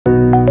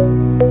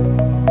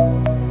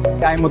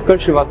I'm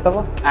Utkarsh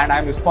Srivastava and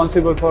I'm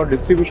responsible for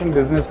distribution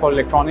business for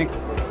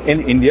electronics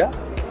in India.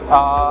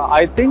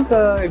 I think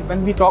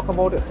when we talk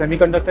about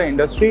semiconductor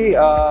industry,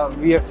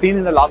 we have seen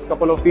in the last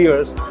couple of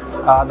years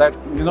that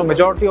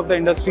majority of the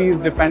industry is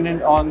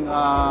dependent on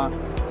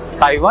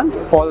Taiwan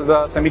for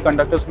the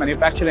semiconductors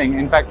manufacturing.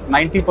 In fact,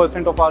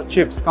 90% of our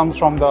chips comes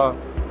from the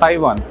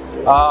Taiwan.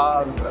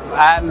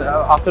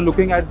 After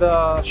looking at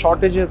the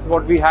shortages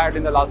what we had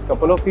in the last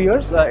couple of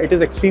years, it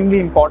is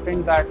extremely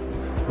important that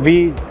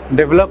we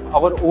develop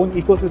our own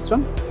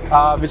ecosystem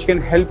which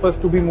can help us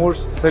to be more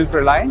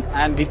self-reliant,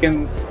 and we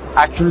can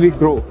actually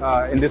grow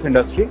in this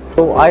industry.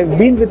 So I've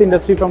been with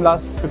industry from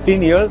last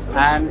 15 years,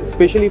 and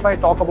especially if I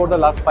talk about the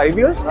last 5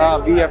 years,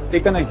 we have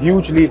taken a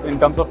huge leap in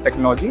terms of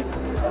technology.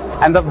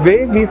 And the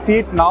way we see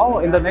it now,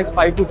 in the next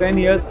 5 to 10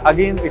 years,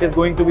 again, it is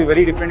going to be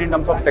very different in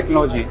terms of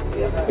technology.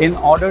 In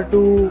order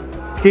to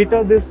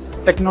cater this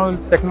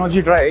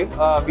technology drive,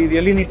 we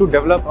really need to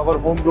develop our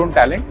homegrown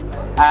talent,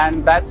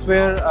 and that's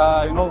where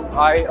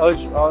I urge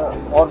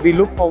or we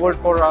look forward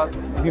for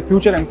the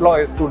future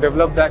employees to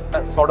develop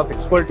that sort of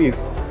expertise,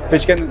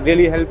 which can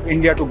really help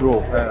India to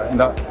grow in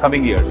the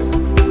coming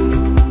years.